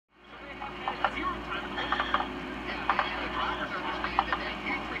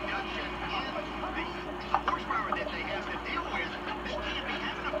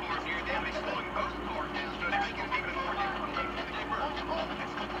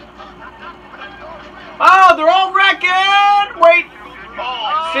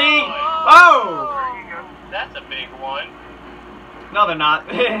No, they're not.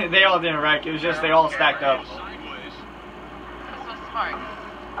 They all didn't wreck. It was just they all stacked up.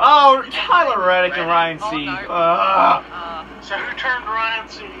 Oh, Tyler Reddick and Ryan Sieg. So who turned Ryan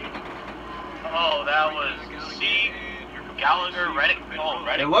Sieg? Oh, that was Sieg, Gallagher, Reddick. Oh,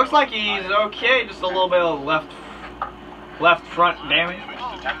 Reddick. It looks like he's okay. Just a little bit of left front damage.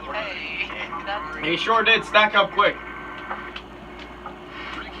 He sure did stack up quick.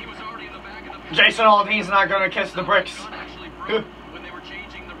 Jason Aldeen's not gonna kiss the bricks.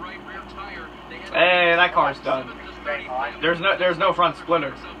 Hey, that car's done. There's no front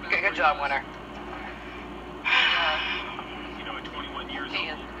splitter. Good job, winner.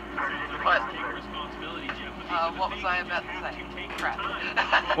 What was I about to say?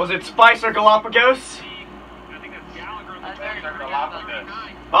 Crap. Was it Spice or Galapagos?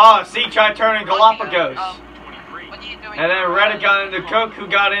 Oh, see, tried turning Galapagos. And then Reddick got into Cook, who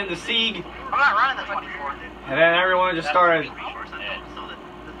got into Sieg. I'm not running the 24. And then everyone just started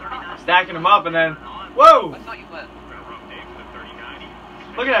stacking them up, and then, whoa! I thought you would.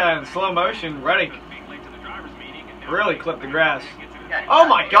 Look at that in slow motion. Reddick really clipped the grass. Oh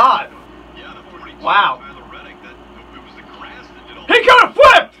my god! Wow. He could have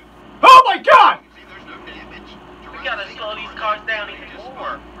flipped! Oh my god! We gotta slow these cars down even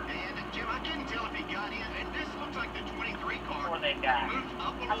more. Before they die.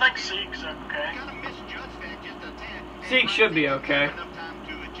 I think Sieg's okay. Sieg should be okay.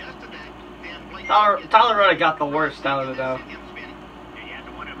 Tyler Reddick got the worst out of it though.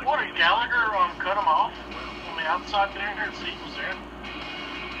 What did Gallagher cut him off on the outside there and Sieg was there?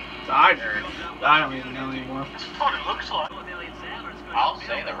 I don't even know anymore. That's what it looks like. I'll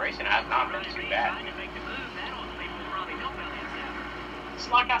say the racing has not been too bad. It's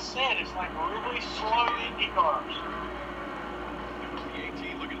like I said, it's like really slow Indy cars.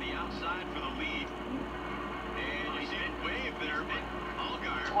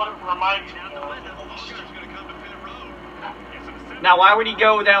 That's what it reminds me of. Now, why would he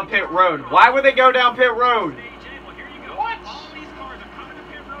go down pit road? Why would they go down pit road? What?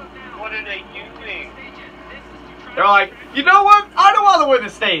 What are they doing? They're like, you know what? I don't want to win the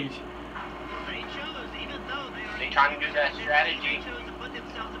stage. They trying to do that strategy.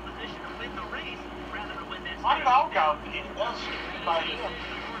 Why did Alcott get us by him?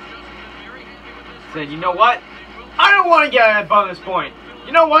 Said, you know what? I don't want to get that bonus point.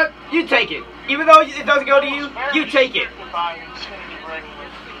 You know what? You take it. Even though it doesn't go to you, you take it.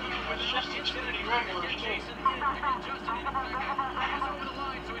 It's just Xfinity regulars, too.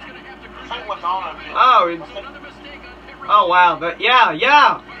 Oh wow,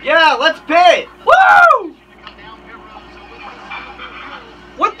 yeah, let's pit! Woo!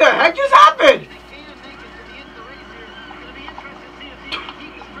 What the heck just happened?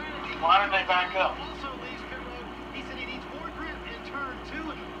 Why did they back up?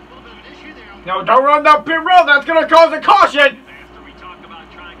 No, don't run that pit road, that's gonna cause a caution!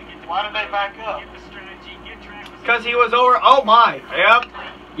 Why did they back up? Because he was over, oh my, yep.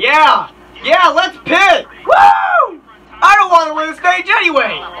 Yeah, let's pit! Woo! I don't want to win the stage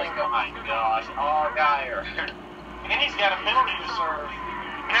anyway! Oh my gosh, all Geyer. And he's got a penalty to serve.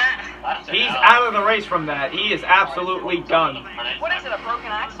 He's out of the race from that. He is absolutely done. What is it, a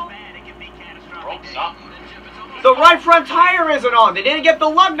broken axle? Broke something. The right front tire isn't on. They didn't get the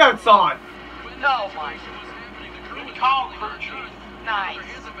lug nuts on. No, my. Call crew chief. Nice.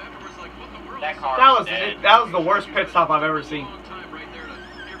 That was the worst pit stop I've ever seen.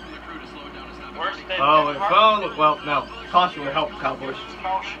 Worse than Well, no. Caution would help Kyle Busch.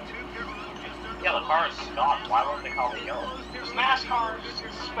 Yeah, the car is stopped. Why won't they call it yellow? Because NASCAR is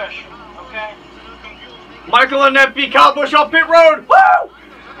special, okay? Michael and FB Kyle Busch on pit road. Woo!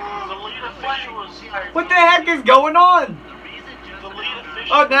 The lead official was... What the heck is going on? The lead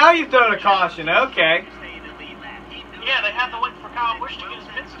official... Oh, now you throw a caution. Okay. Yeah, they had to wait for Kyle Busch to get his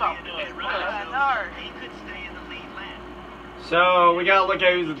pit stop done. No. So, we gotta look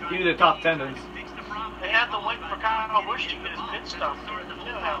at who the top 10 is. They had to wait for Kyle Busch to get his pit stop done. You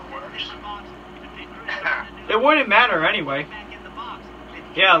know how it works. It wouldn't matter anyway.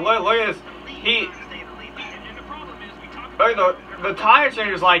 Yeah, look at this. The tire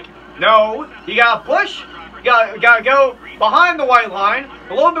changer's like, no, you gotta push. You gotta go behind the white line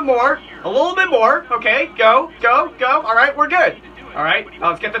a little bit more. Okay, go. All right, we're good. All right, now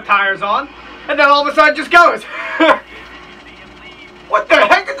let's get the tires on, and then all of a sudden it just goes. What the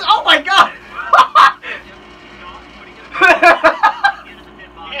heck is? Oh my god!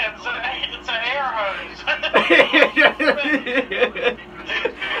 Yeah, it's an air hose.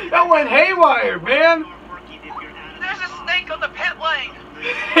 That went haywire, man. There's a snake on the pit lane.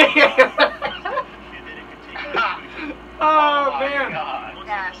 Oh man.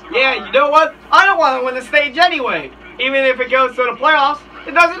 Yeah. Yeah, you know what? I don't want to win the stage anyway. Even if it goes to the playoffs,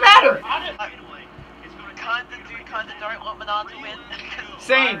 it doesn't matter. Kinda don't want Menard to win.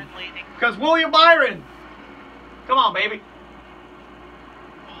 Same. Byron leading. Because William Byron. Come on, baby.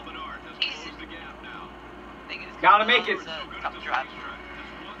 Gotta make it. Tough drive.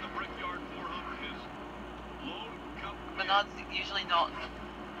 Menard's usually not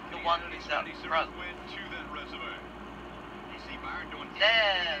the one who's out front.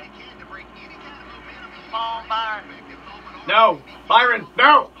 Yeah. Come on, Byron. No, Byron,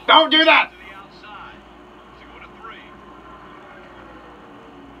 no, don't do that.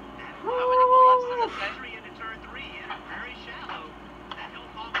 How many more laps does it say?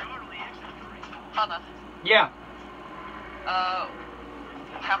 Hunter. Yeah,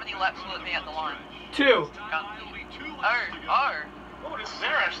 How many laps will it be at the line? 2. Oh, this is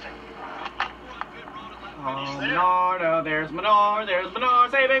interesting. Oh, Menard, oh, there's Menard,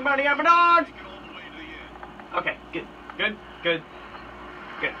 saving money at Menard. Okay, good. Come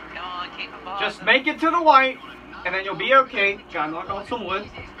on, keep him behind. Just make it to the white, and then you'll be okay. Gotta knock off some wood.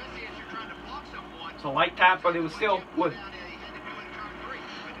 It's a light tap, but it was still wood.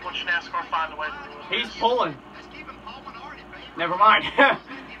 Once NASCAR find a way to do it. He's pulling. Never mind.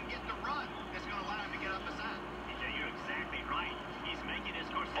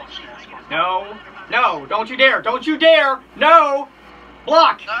 No, no, don't you dare, don't you dare, no,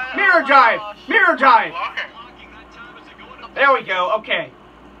 block, mirror drive, mirror drive. There we go, okay.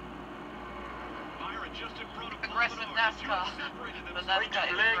 Aggressive NASCAR. The NASCAR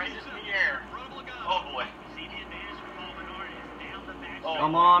is aggressive. Oh boy.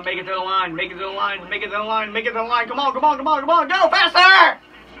 Come on, make it to the line, make it to the line, make it to the line, make it to the line, come on, come on, come on, come on, go faster!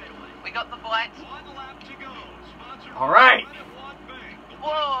 We got the white. All right.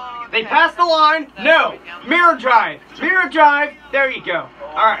 Whoa. They passed the line, no, mirror drive, there you go.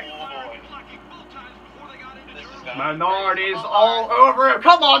 All right. Menard is all over it.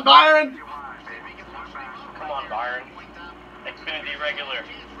 Come on, Byron. Come on, Byron. Xfinity regular.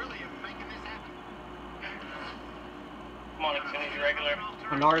 Come on, Xfinity regular.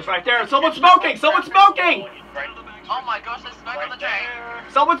 Menard is right there. Someone's smoking. Someone's smoking. Oh my gosh, there's smoke on the train.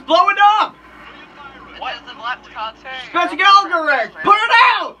 Someone's blowing up. What is the lap car too? Spencer Gallagher wrecked. Put it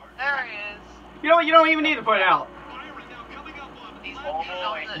out. There he is. You know what? You don't even need to put it out. He's on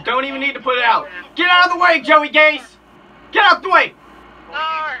the... Don't even need to put it out. Get out of the way, Joey Gase. Get out the way. No.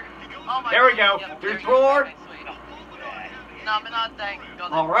 Oh my There we God. go. Yep, Through there he is. floor. Okay, sweet. No, Menard, thank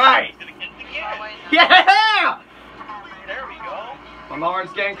God. All right. Oh, wait, no. Yeah. There we go.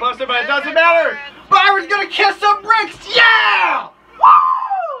 Menard's getting closer, but it doesn't matter. Byron's gonna kiss some bricks. Yeah.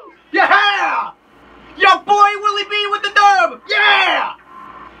 Woo. Yeah. Your boy Willie B with the dub. Yeah.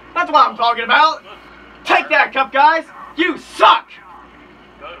 That's what I'm talking about. Take that, Cup guys. You suck.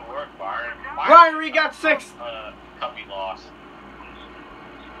 Good work, Byron. Ryan Reed got 6th. Cuppy loss.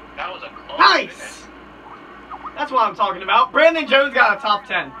 That was a close Nice. finish. That's what I'm talking about. Brandon Jones got a top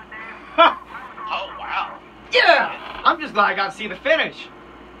 10. Oh, wow. Yeah. I'm just glad I got to see the finish.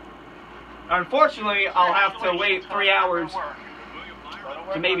 Unfortunately, I'll have to wait 3 hours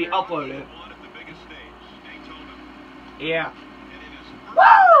to maybe upload it. Yeah.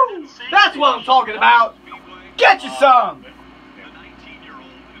 Woo! That's what I'm talking about. Get you some.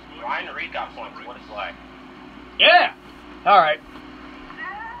 Ryan Reed got points. What is like? Yeah. All right.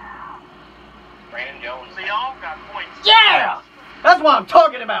 Brandon Jones. See, y'all got points. Yeah. That's what I'm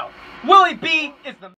talking about. Willie B is the